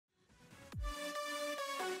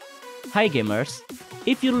Hi gamers!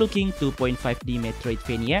 If you're looking 2.5D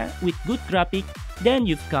Metroidvania with good graphic, then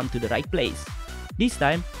you've come to the right place. This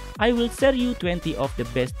time, I will share you 20 of the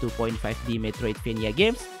best 2.5D Metroidvania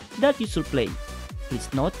games that you should play.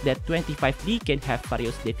 Please note that 25D can have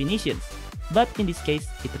various definitions, but in this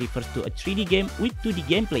case, it refers to a 3D game with 2D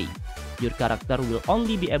gameplay. Your character will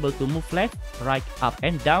only be able to move left, right, up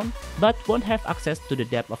and down, but won't have access to the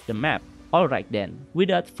depth of the map. Alright then,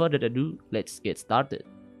 without further ado, let's get started.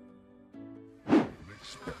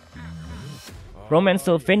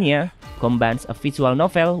 Romancevania combines a visual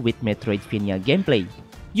novel with Metroidvania gameplay.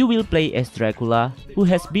 You will play as Dracula, who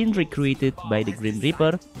has been recruited by the Grim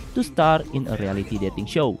Reaper to star in a reality dating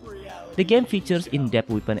show. The game features in-depth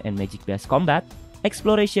weapon and magic-based combat,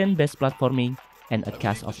 exploration-based platforming, and a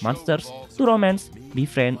cast of monsters to romance,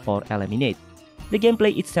 befriend, or eliminate. The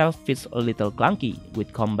gameplay itself feels a little clunky,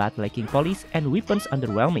 with combat lacking polish and weapons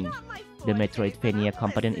underwhelming. The Metroidvania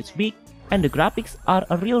component is big, and the graphics are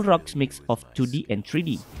a real rocks mix of 2D and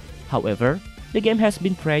 3D. However, the game has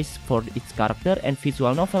been praised for its character and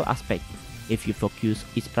visual novel aspect. If your focus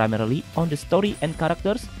is primarily on the story and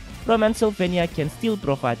characters, Romancevania can still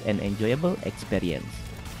provide an enjoyable experience.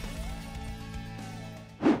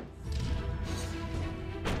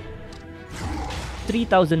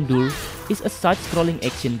 3000 Duel is a side-scrolling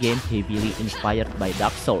action game heavily inspired by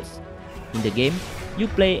Dark Souls. In the game, you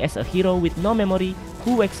play as a hero with no memory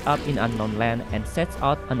who wakes up in unknown land and sets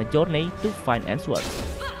out on a journey to find answers.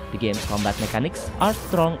 The game's combat mechanics are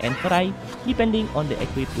strong and varied depending on the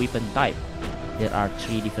equipped weapon type. There are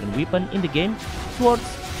 3 different weapons in the game: swords,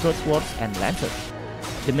 crosswords, and lances.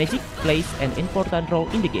 The magic plays an important role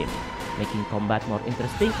in the game, making combat more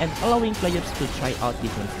interesting and allowing players to try out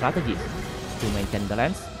different strategies. To maintain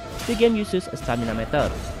balance, the game uses a stamina meter.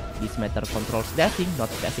 This meter controls dashing, not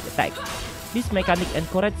basic attack. This mechanic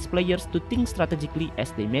encourages players to think strategically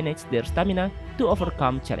as they manage their stamina to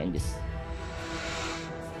overcome challenges.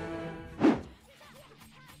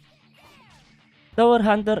 Tower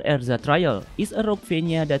Hunter Erza Trial is a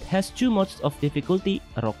roguevania that has 2 modes of difficulty,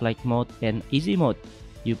 a roguelike mode and easy mode.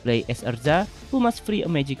 You play as Erza, who must free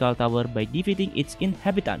a magical tower by defeating its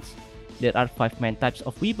inhabitants. There are 5 main types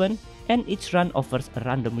of weapon, and each run offers a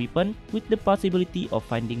random weapon with the possibility of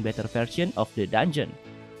finding better version of the dungeon.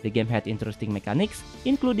 The game had interesting mechanics,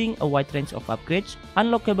 including a wide range of upgrades,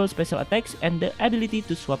 unlockable special attacks, and the ability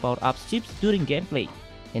to swap power-up ships during gameplay.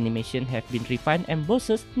 Animation have been refined and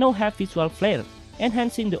bosses now have visual flair,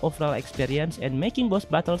 enhancing the overall experience and making boss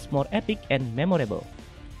battles more epic and memorable.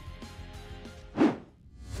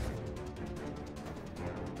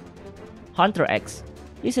 Hunter X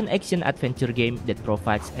is an action-adventure game that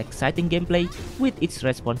provides exciting gameplay with its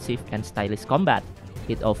responsive and stylish combat.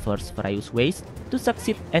 It offers various ways to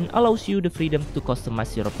succeed and allows you the freedom to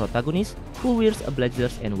customize your protagonist, who wears a blazer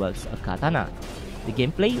and wields a katana. The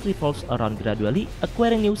gameplay revolves around gradually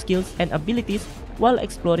acquiring new skills and abilities while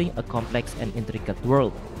exploring a complex and intricate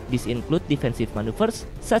world. These include defensive maneuvers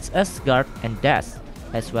such as guard and dash,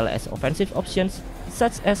 as well as offensive options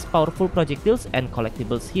such as powerful projectiles and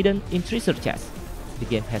collectibles hidden in treasure chests. The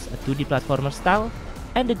game has a 2D platformer style,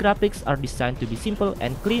 and the graphics are designed to be simple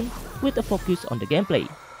and clean with a focus on the gameplay.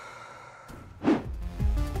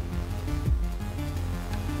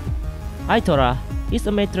 Aitora is a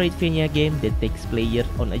Metroidvania game that takes players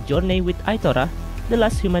on a journey with Aitora, the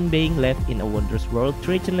last human being left in a wondrous world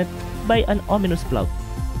threatened by an ominous cloud.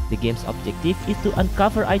 The game's objective is to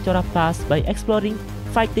uncover Aitora past by exploring,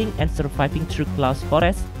 fighting, and surviving through clouds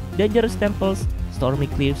forests, dangerous temples, stormy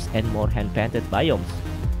cliffs, and more hand-painted biomes.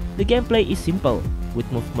 The gameplay is simple, with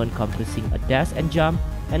movement comprising a dash and jump,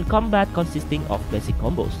 and combat consisting of basic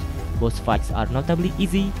combos. Boss fights are notably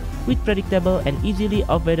easy, with predictable and easily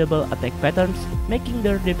avoidable attack patterns, making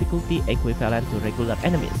their difficulty equivalent to regular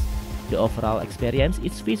enemies. The overall experience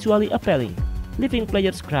is visually appealing, leaving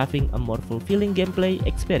players craving a more fulfilling gameplay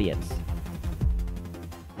experience.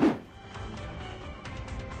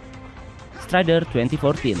 Strider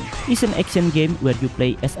 2014 is an action game where you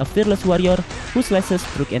play as a fearless warrior who slashes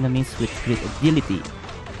through enemies with great agility.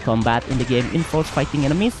 Combat in the game involves fighting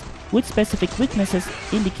enemies with specific weaknesses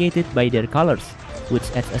indicated by their colors, which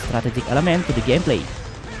adds a strategic element to the gameplay.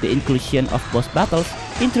 The inclusion of boss battles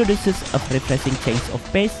introduces a refreshing change of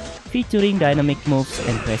pace, featuring dynamic moves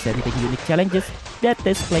and presenting unique challenges that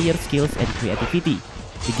test player skills and creativity.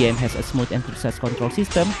 The game has a smooth and precise control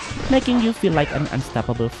system, making you feel like an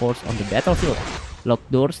unstoppable force on the battlefield. Locked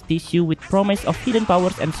doors tease you with promise of hidden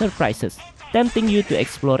powers and surprises, tempting you to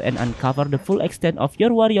explore and uncover the full extent of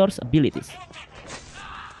your warrior's abilities.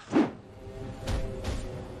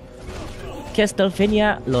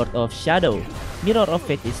 Castlevania Lord of Shadow Mirror of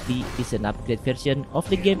Fate SD is an upgrade version of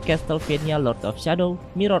the game Castlevania Lord of Shadow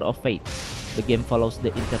Mirror of Fate. The game follows the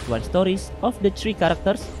intertwined stories of the three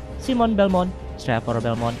characters, Simon Belmont, Trevor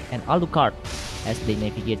Belmont, and Alucard, as they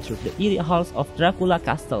navigate through the eerie halls of Dracula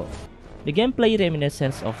Castle. The gameplay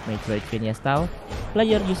reminiscent of Metroidvania style.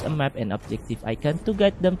 Players use a map and objective icon to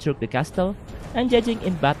guide them through the castle, engaging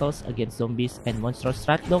in battles against zombies and monstrous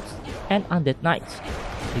rat dogs and undead knights.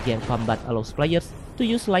 The game combat allows players to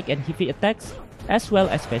use light and heavy attacks, as well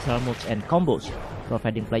as special moves and combos,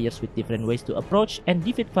 providing players with different ways to approach and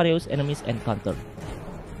defeat various enemies encountered.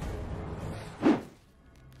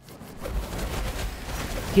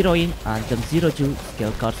 Heroine Anthem Zero 2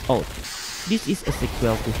 Scale Cards Out. This is a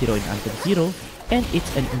sequel to Heroine Anthem Zero, and it's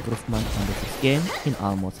an improvement on the first game in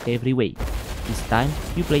almost every way. This time,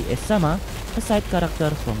 you play as Sama, a side character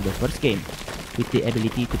from the first game, with the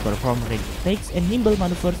ability to perform ranged attacks and nimble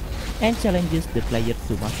maneuvers, and challenges the player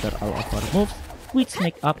to master all of her moves, which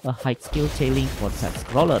make up a high skill ceiling for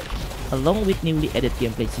side-scroller, along with newly added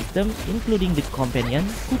gameplay system including the companion,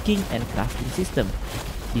 cooking, and crafting system.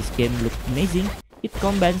 This game looks amazing. It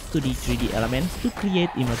combines 2D 3D elements to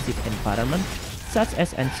create immersive environments such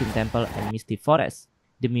as ancient temple and misty forest.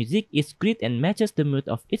 The music is great and matches the mood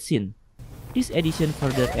of each scene. This addition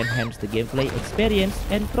further enhances the gameplay experience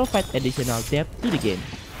and provides additional depth to the game.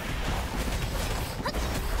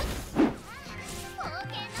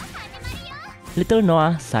 Little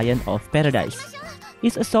Noah Scion of Paradise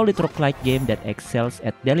is a solid roguelike game that excels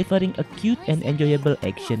at delivering a cute and enjoyable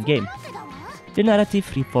action game. The narrative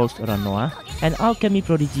revolves around Noah, an alchemy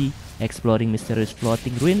prodigy, exploring mysterious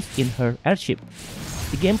floating ruins in her airship.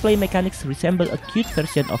 The gameplay mechanics resemble a cute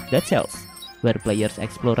version of Dead Cells, where players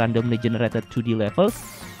explore randomly generated 2D levels,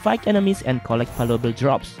 fight enemies, and collect valuable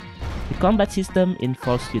drops. The combat system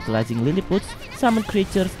involves utilizing Lilliputs, summon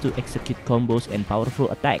creatures to execute combos and powerful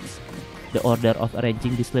attacks. The order of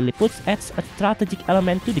arranging these Lilliputs adds a strategic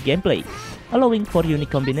element to the gameplay, allowing for unique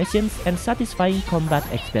combinations and satisfying combat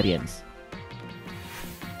experience.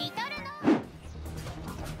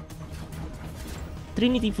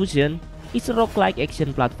 Trinity Fusion is a roguelike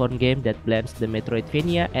action platform game that blends the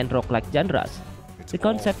Metroidvania and roguelike genres. The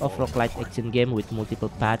concept of roguelike action game with multiple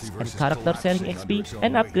paths and character sharing XP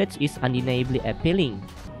and upgrades is undeniably appealing.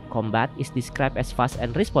 Combat is described as fast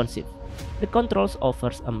and responsive. The controls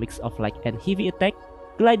offers a mix of light and heavy attack,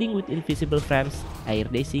 gliding with invisible frames, air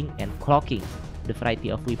dashing, and cloaking. The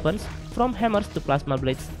variety of weapons, from hammers to plasma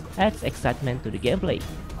blades, adds excitement to the gameplay.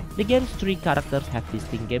 The game's three characters have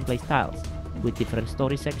distinct gameplay styles, with different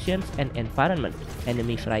story sections and environments.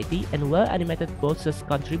 Enemy variety and well-animated bosses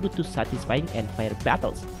contribute to satisfying and fair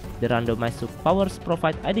battles. The randomized powers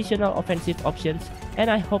provide additional offensive options,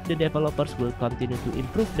 and I hope the developers will continue to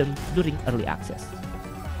improve them during early access.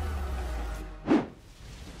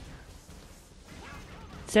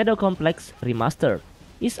 Shadow Complex Remastered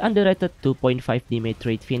is underrated 2.5D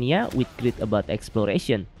Metroidvania with great about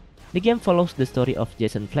exploration. The game follows the story of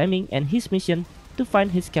Jason Fleming and his mission to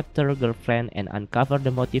find his captured girlfriend and uncover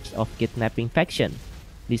the motives of kidnapping faction.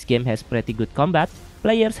 This game has pretty good combat.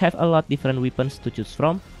 Players have a lot different weapons to choose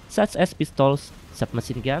from, such as pistols,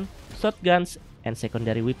 submachine gun, shotguns, and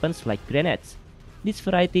secondary weapons like grenades. This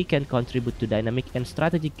variety can contribute to dynamic and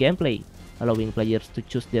strategic gameplay, allowing players to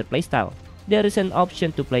choose their playstyle. There is an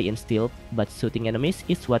option to play in stealth, but shooting enemies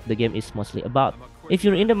is what the game is mostly about. If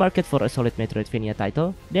you're in the market for a solid Metroidvania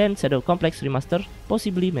title, then Shadow Complex Remastered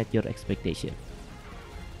possibly met your expectation.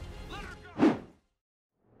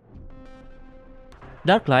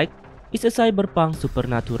 Darklight is a cyberpunk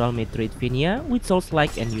supernatural Metroidvania with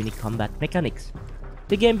souls-like and unique combat mechanics.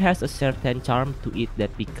 The game has a certain charm to it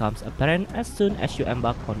that becomes apparent as soon as you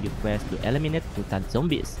embark on your quest to eliminate mutant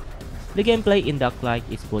zombies. The gameplay in Darklight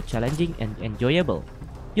is both challenging and enjoyable.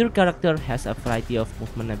 Your character has a variety of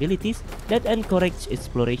movement abilities that encourage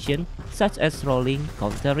exploration, such as rolling,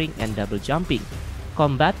 countering, and double jumping.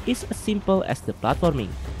 Combat is as simple as the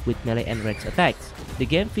platforming, with melee and ranged attacks. The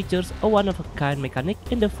game features a one-of-a-kind mechanic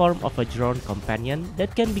in the form of a drone companion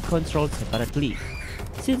that can be controlled separately.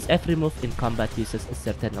 Since every move in combat uses a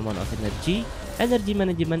certain amount of energy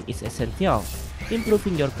management is essential.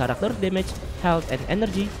 Improving your character damage, health, and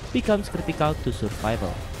energy becomes critical to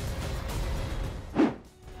survival.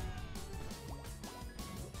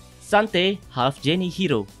 Shantae Half Genie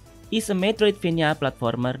Hero is a Metroidvania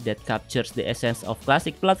platformer that captures the essence of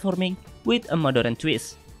classic platforming with a modern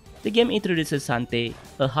twist. The game introduces Shantae,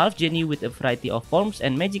 a half genie with a variety of forms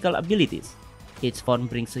and magical abilities. Each form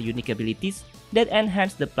brings a unique abilities that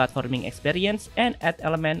enhance the platforming experience and add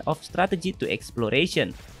element of strategy to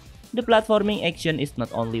exploration. The platforming action is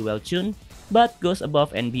not only well-tuned, but goes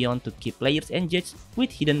above and beyond to keep players engaged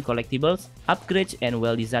with hidden collectibles, upgrades, and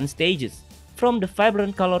well-designed stages. From the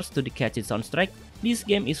vibrant colors to the catchy soundtrack, this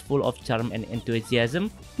game is full of charm and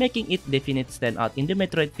enthusiasm, making it definite standout in the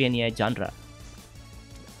Metroidvania genre.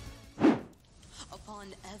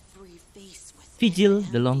 Vigil: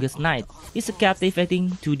 The Longest Night is a captivating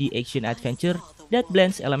 2D action adventure that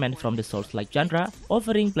blends elements from the Souls-like genre,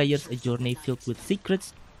 offering players a journey filled with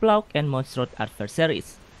secrets, plot, and monstrous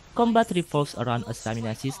adversaries. Combat revolves around a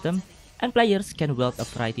stamina system, and players can wield a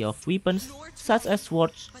variety of weapons such as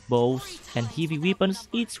swords, bows, and heavy weapons,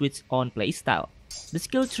 each with its own playstyle. The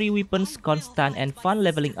skill tree weapons constant and fun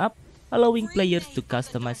leveling up, allowing players to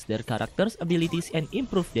customize their characters' abilities and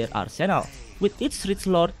improve their arsenal. With its rich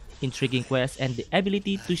lore, intriguing quests, and the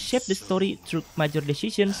ability to shape the story through major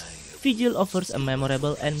decisions, Vigil offers a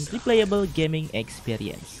memorable and replayable gaming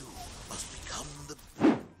experience.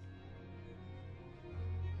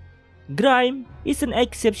 Grime is an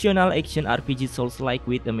exceptional action RPG Souls-like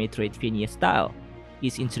with a Metroidvania style.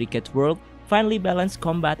 Its intricate world, finely balanced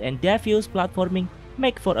combat, and devious platforming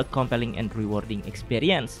make for a compelling and rewarding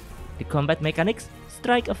experience. The combat mechanics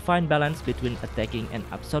strike a fine balance between attacking and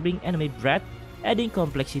absorbing enemy breath, adding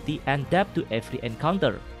complexity and depth to every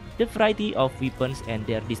encounter. The variety of weapons and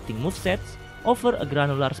their distinct movesets offer a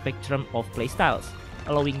granular spectrum of playstyles,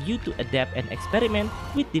 allowing you to adapt and experiment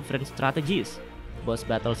with different strategies. Boss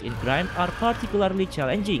battles in Grime are particularly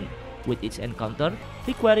challenging, with each encounter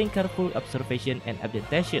requiring careful observation and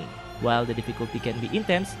adaptation. While the difficulty can be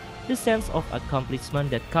intense, the sense of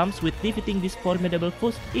accomplishment that comes with defeating these formidable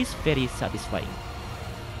foes is very satisfying.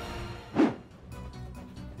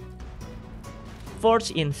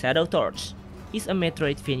 Forged in Shadow Torch is a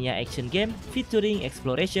Metroidvania action game featuring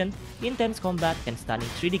exploration, intense combat, and stunning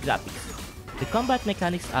 3D graphics. The combat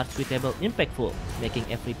mechanics are suitably impactful, making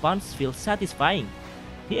every punch feel satisfying.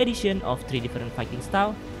 The addition of 3 different fighting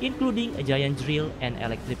styles, including a giant drill and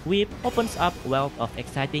electric whip, opens up a wealth of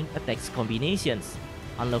exciting attacks combinations.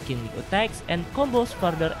 Unlocking new attacks and combos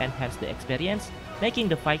further enhance the experience, making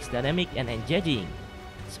the fights dynamic and engaging.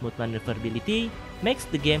 Smooth maneuverability makes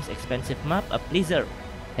the game's expansive map a pleasure.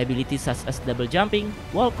 Abilities such as double jumping,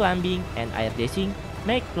 wall climbing, and air dashing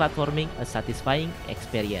make platforming a satisfying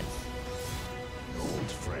experience.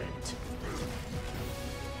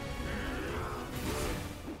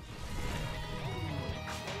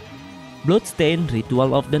 Bloodstained: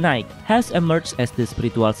 Ritual of the Night has emerged as the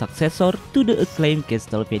spiritual successor to the acclaimed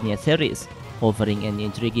Castlevania series, offering an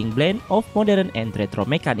intriguing blend of modern and retro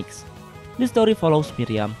mechanics. The story follows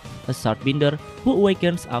Miriam, a swordbinder who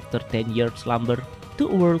awakens after 10 years slumber to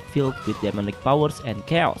a world filled with demonic powers and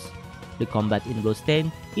chaos. The combat in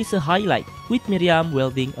Bloodstained is a highlight, with Miriam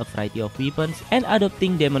wielding a variety of weapons and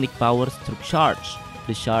adopting demonic powers through charge.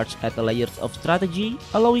 The charge add layers of strategy,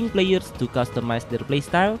 allowing players to customize their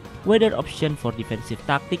playstyle, whether option for defensive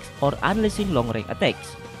tactics or unleashing long-range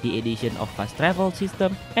attacks. The addition of fast travel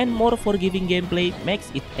system and more forgiving gameplay makes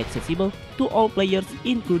it accessible to all players,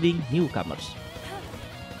 including newcomers.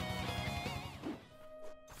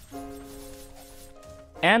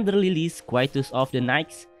 And the release Quietus of the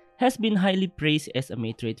Nights has been highly praised as a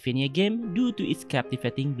Metroidvania game due to its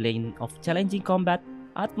captivating blend of challenging combat,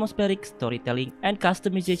 atmospheric storytelling, and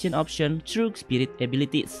customization options through spirit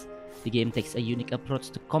abilities. The game takes a unique approach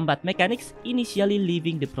to combat mechanics, initially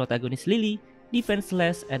leaving the protagonist Lily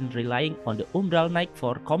defenseless and relying on the Umbral Knight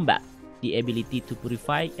for combat. The ability to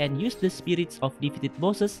purify and use the spirits of defeated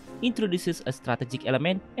bosses introduces a strategic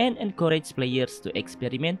element and encourages players to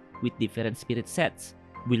experiment with different spirit sets.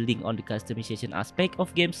 Building on the customization aspect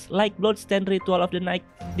of games like Bloodstained: Ritual of the Night,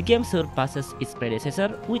 the game surpasses its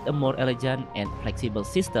predecessor with a more elegant and flexible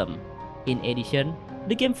system. In addition,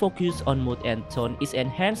 the game focus on mood and tone is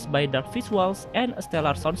enhanced by dark visuals and a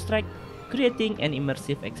stellar soundtrack, creating an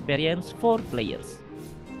immersive experience for players.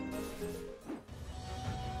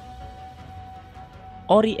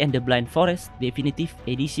 Ori and the Blind Forest Definitive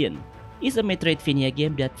Edition is a Metroidvania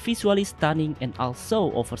game that visually stunning and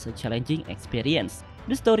also offers a challenging experience.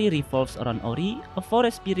 The story revolves around Ori, a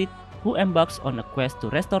forest spirit who embarks on a quest to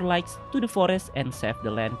restore lights to the forest and save the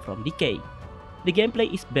land from decay. The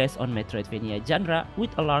gameplay is based on Metroidvania genre with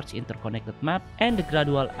a large interconnected map and the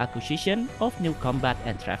gradual acquisition of new combat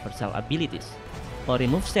and traversal abilities. Ori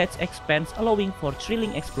movesets expands, allowing for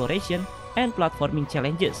thrilling exploration and platforming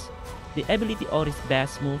challenges. The ability Ori's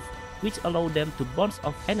bash move, which allow them to bounce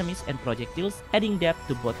off enemies and projectiles, adding depth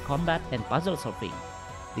to both combat and puzzle solving.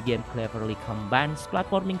 The game cleverly combines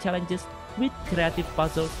platforming challenges with creative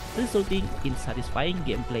puzzles, resulting in satisfying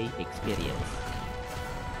gameplay experience.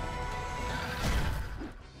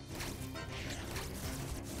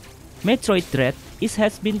 Metroid Dread It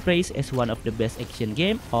has been praised as one of the best action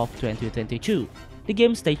games of 2022. The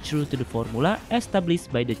game stays true to the formula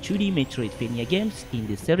established by the 2D Metroidvania games in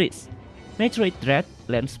this series. Metroid Dread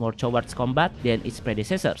leans more towards combat than its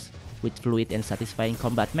predecessors, with fluid and satisfying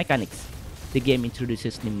combat mechanics. The game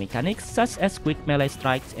introduces new mechanics such as quick melee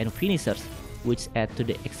strikes and finishers, which add to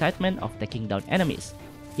the excitement of taking down enemies.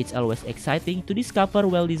 It's always exciting to discover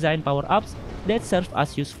well-designed power-ups that serve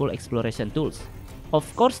as useful exploration tools. Of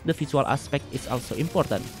course, the visual aspect is also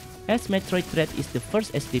important, as Metroid Dread is the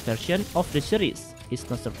first SD version of the series. It's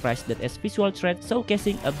no surprise that as visual thread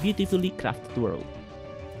showcasing a beautifully crafted world.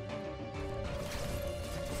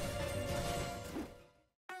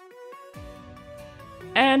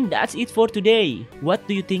 And that's it for today. What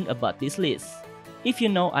do you think about this list? If you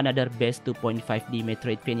know another best 2.5D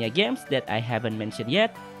Metroidvania games that I haven't mentioned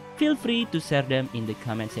yet, feel free to share them in the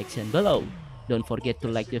comment section below. Don't forget to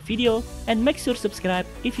like the video and make sure subscribe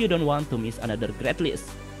if you don't want to miss another great list.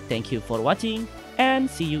 Thank you for watching and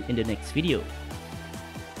see you in the next video.